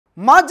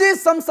ಮಾಜಿ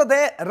ಸಂಸದೆ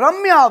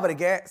ರಮ್ಯಾ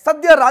ಅವರಿಗೆ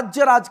ಸದ್ಯ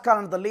ರಾಜ್ಯ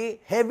ರಾಜಕಾರಣದಲ್ಲಿ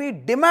ಹೆವಿ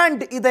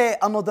ಡಿಮ್ಯಾಂಡ್ ಇದೆ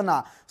ಅನ್ನೋದನ್ನ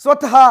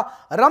ಸ್ವತಃ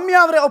ರಮ್ಯಾ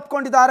ಅವರೇ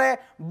ಒಪ್ಪಿಕೊಂಡಿದ್ದಾರೆ.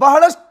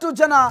 ಬಹಳಷ್ಟು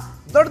ಜನ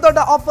ದೊಡ್ಡ ದೊಡ್ಡ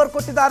ಆಫರ್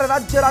ಕೊಟ್ಟಿದ್ದಾರೆ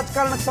ರಾಜ್ಯ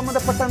ರಾಜಕಾರಣಕ್ಕೆ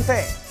ಸಂಬಂಧಪಟ್ಟಂತೆ.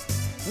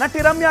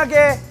 ನಟಿ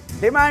ರಮ್ಯಾಗೆ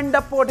demand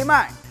ಅಪ್ಪೋ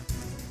demand.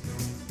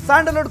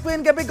 Sandalwood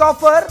ಕ್ವೀನ್ಗೆ big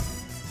offer.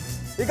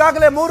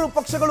 ಈಗಾಗಲೇ 3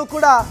 ಪಕ್ಷಗಳು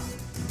ಕೂಡ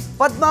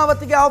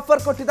ಪದ್ಮಾವತಿಗೆ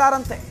ಆಫರ್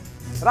ಕೊಟ್ಟಿದ್ದಾರಂತೆ.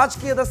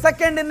 ರಾಜಕೀಯದ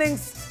ಸೆಕೆಂಡ್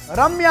ಇನ್ನಿಂಗ್ಸ್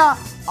ರಮ್ಯಾ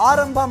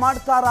ಆರಂಭ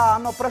ಮಾಡ್ತಾರಾ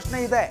ಅನ್ನೋ ಪ್ರಶ್ನೆ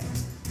ಇದೆ.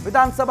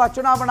 ವಿಧಾನಸಭಾ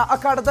ಚುನಾವಣಾ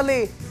ಅಖಾಡದಲ್ಲಿ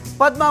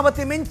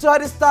ಪದ್ಮಾವತಿ ಮಿಂಚು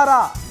ಹರಿಸ್ತಾರಾ?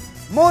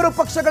 3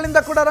 ಪಕ್ಷಗಳಿಂದ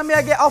ಕೂಡ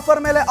ರಮ್ಯಾಗೆ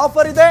ಆಫರ್ ಮೇಲೆ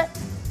ಆಫರ್ ಇದೆ.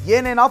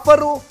 ಏನೇನು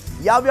ಆಫರು,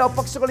 ಯಾವ್ಯಾವ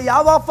ಪಕ್ಷಗಳು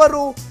ಯಾವ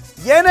ಆಫರು,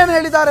 ಏನೇನು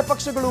ಹೇಳಿದ್ದಾರೆ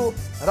ಪಕ್ಷಗಳು,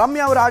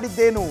 ರಮ್ಯಾ ಅವರು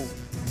ಆಡಿದ್ದೇನು,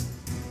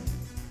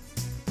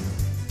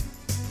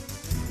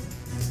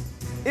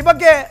 ಈ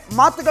ಬಗ್ಗೆ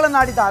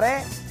ಮಾತುಗಳನ್ನಾಡಿದ್ದಾರೆ.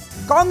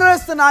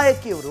 ಕಾಂಗ್ರೆಸ್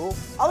ನಾಯಕಿಯವರು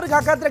ಅವ್ರಿಗೆ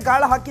ಹಾಗಾದ್ರೆ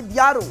ಗಾಳ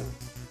ಹಾಕಿದ್ಯಾರು?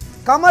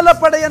 ಕಮಲ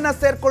ಪಡೆಯನ್ನ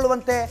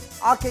ಸೇರ್ಕೊಳ್ಳುವಂತೆ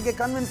ಆಕೆಗೆ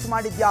ಕನ್ವಿನ್ಸ್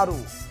ಮಾಡಿದ್ಯಾರು?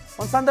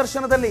 ಒಂದು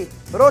ಸಂದರ್ಶನದಲ್ಲಿ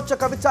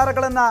ರೋಚಕ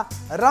ವಿಚಾರಗಳನ್ನ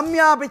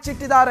ರಮ್ಯಾ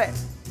ಬಿಚ್ಚಿಟ್ಟಿದ್ದಾರೆ.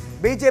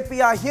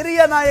 ಬಿಜೆಪಿಯ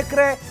ಹಿರಿಯ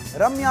ನಾಯಕರೇ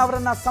ರಮ್ಯಾ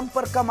ಅವರನ್ನ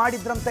ಸಂಪರ್ಕ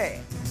ಮಾಡಿದ್ರಂತೆ.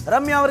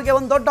 ರಮ್ಯಾ ಅವರಿಗೆ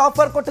ಒಂದು ದೊಡ್ಡ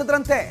ಆಫರ್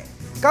ಕೊಟ್ಟಿದ್ರಂತೆ.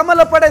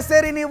 ಕಮಲ ಪಡೆ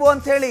ಸೇರಿ ನೀವು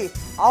ಅಂತ ಹೇಳಿ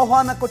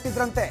ಆಹ್ವಾನ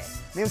ಕೊಟ್ಟಿದ್ರಂತೆ.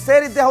 ನೀವು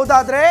ಸೇರಿದ್ದೆ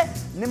ಹೌದಾದ್ರೆ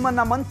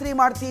ನಿಮ್ಮನ್ನ ಮಂತ್ರಿ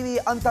ಮಾಡ್ತೀವಿ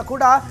ಅಂತ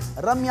ಕೂಡ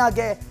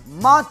ರಮ್ಯಾಗೆ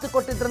ಮಾತು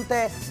ಕೊಟ್ಟಿದ್ರಂತೆ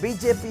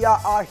ಬಿಜೆಪಿಯ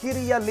ಆ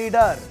ಹಿರಿಯ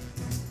ಲೀಡರ್.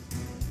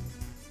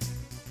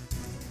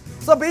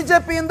 ಸೊ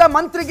ಬಿಜೆಪಿಯಿಂದ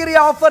ಮಂತ್ರಿಗಿರಿಯ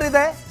ಆಫರ್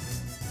ಇದೆ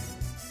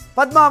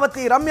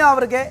ಪದ್ಮಾವತಿ ರಮ್ಯಾ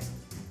ಅವರಿಗೆ.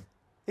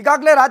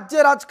 ಈಗಾಗಲೇ ರಾಜ್ಯ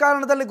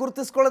ರಾಜಕಾರಣದಲ್ಲಿ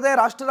ಗುರುತಿಸಿಕೊಳ್ಳದೆ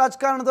ರಾಷ್ಟ್ರ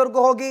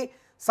ರಾಜಕಾರಣದವರೆಗೂ ಹೋಗಿ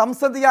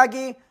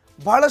ಸಂಸದಿಯಾಗಿ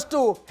ಬಹಳಷ್ಟು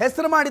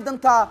ಹೆಸರು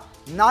ಮಾಡಿದಂಥ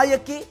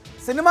ನಾಯಕಿ,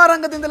 ಸಿನಿಮಾ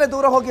ರಂಗದಿಂದಲೇ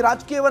ದೂರ ಹೋಗಿ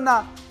ರಾಜಕೀಯವನ್ನ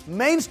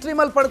ಮೈನ್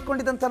ಸ್ಟ್ರೀಮಲ್ಲಿ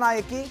ಪಡೆದುಕೊಂಡಿದ್ದಂಥ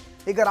ನಾಯಕಿ,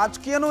 ಈಗ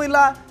ರಾಜಕೀಯನೂ ಇಲ್ಲ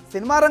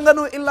ಸಿನಿಮಾ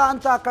ರಂಗನೂ ಇಲ್ಲ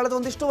ಅಂತ ಕಳೆದ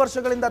ಒಂದಿಷ್ಟು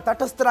ವರ್ಷಗಳಿಂದ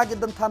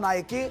ತಟಸ್ಥರಾಗಿದ್ದಂಥ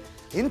ನಾಯಕಿ.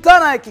 ಇಂಥ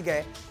ನಾಯಕಿಗೆ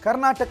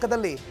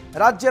ಕರ್ನಾಟಕದಲ್ಲಿ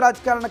ರಾಜ್ಯ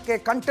ರಾಜಕಾರಣಕ್ಕೆ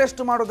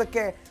ಕಂಟೆಸ್ಟ್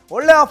ಮಾಡೋದಕ್ಕೆ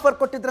ಒಳ್ಳೆ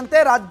ಆಫರ್ ಕೊಟ್ಟಿದ್ರಂತೆ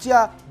ರಾಜ್ಯ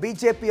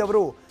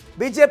ಬಿಜೆಪಿಯವರು.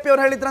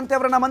 ಬಿಜೆಪಿಯವರು ಹೇಳಿದ್ರಂತೆ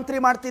ಅವರನ್ನ ಮಂತ್ರಿ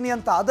ಮಾಡ್ತೀನಿ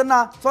ಅಂತ. ಅದನ್ನ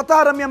ಸ್ವತಃ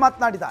ರಮ್ಯಾ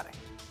ಮಾತನಾಡಿದ್ದಾರೆ.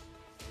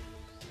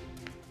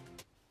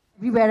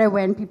 Everywhere I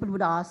went, people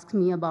would ask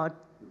me about,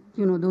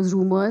 those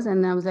rumors, and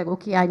I was like,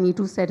 okay, I need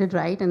to set it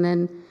right, and then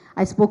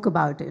I spoke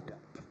about it.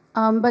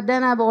 But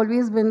then I've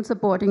always been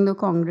supporting the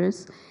Congress,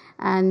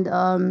 and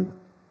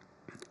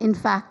in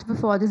fact,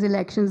 before these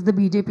elections, the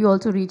BJP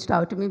also reached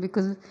out to me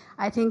because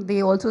I think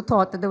they also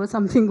thought that there was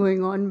something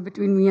going on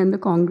between me and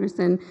the Congress,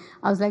 and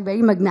I was like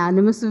very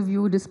magnanimous of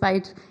you,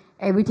 despite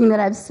everything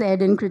that I've said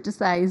and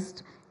criticized,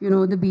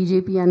 the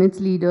BJP and its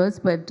leaders,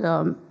 but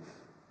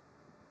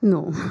no,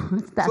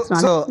 that's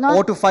not.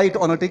 Or to fight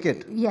on a ticket?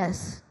 Yes,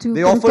 to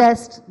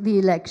contest the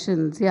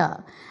elections, yeah.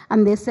 And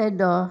they said,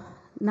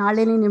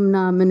 Naleni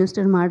Nimna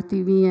Minister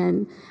Martivi, and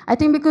I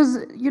think because,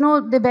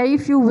 there are very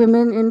few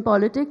women in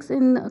politics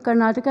in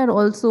Karnataka, and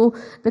also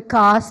the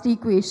caste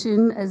equation,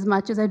 as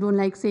much as I don't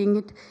like saying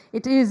it,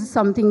 it is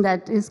something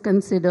that is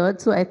considered.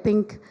 So I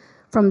think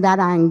from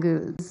that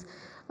angle,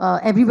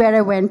 everywhere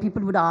I went,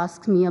 people would ask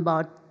me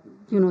about,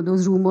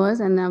 those rumors,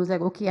 and I was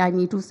like, okay, I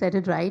need to set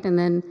it right, and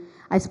then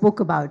I spoke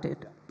about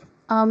it.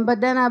 But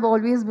then I've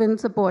always been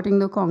supporting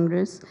the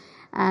Congress,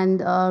 and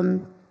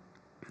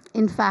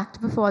in fact,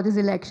 before these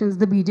elections,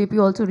 the BJP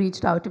also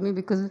reached out to me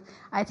because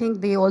I think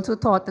they also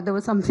thought that there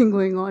was something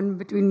going on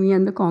between me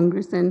and the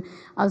Congress, and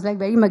I was like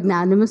very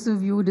magnanimous of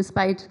you,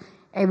 despite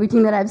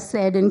everything that I've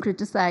said and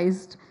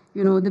criticized,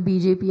 the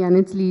BJP and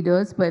its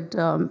leaders, but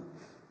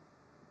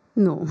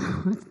no,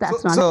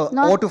 that's not.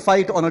 Or to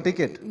fight on a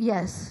ticket?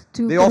 Yes,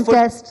 to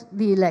contest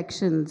the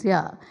elections,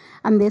 yeah.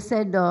 And they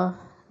said,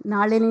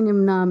 Naleni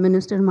Nimna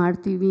Minister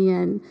Martivi,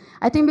 and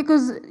I think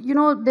because, there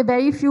are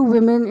very few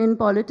women in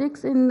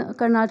politics in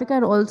Karnataka,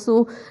 and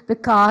also the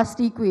caste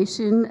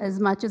equation, as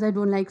much as I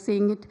don't like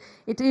saying it,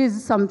 it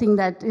is something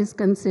that is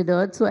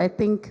considered. So I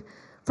think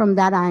from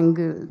that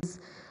angle,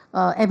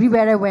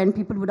 everywhere I went,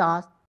 people would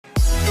ask.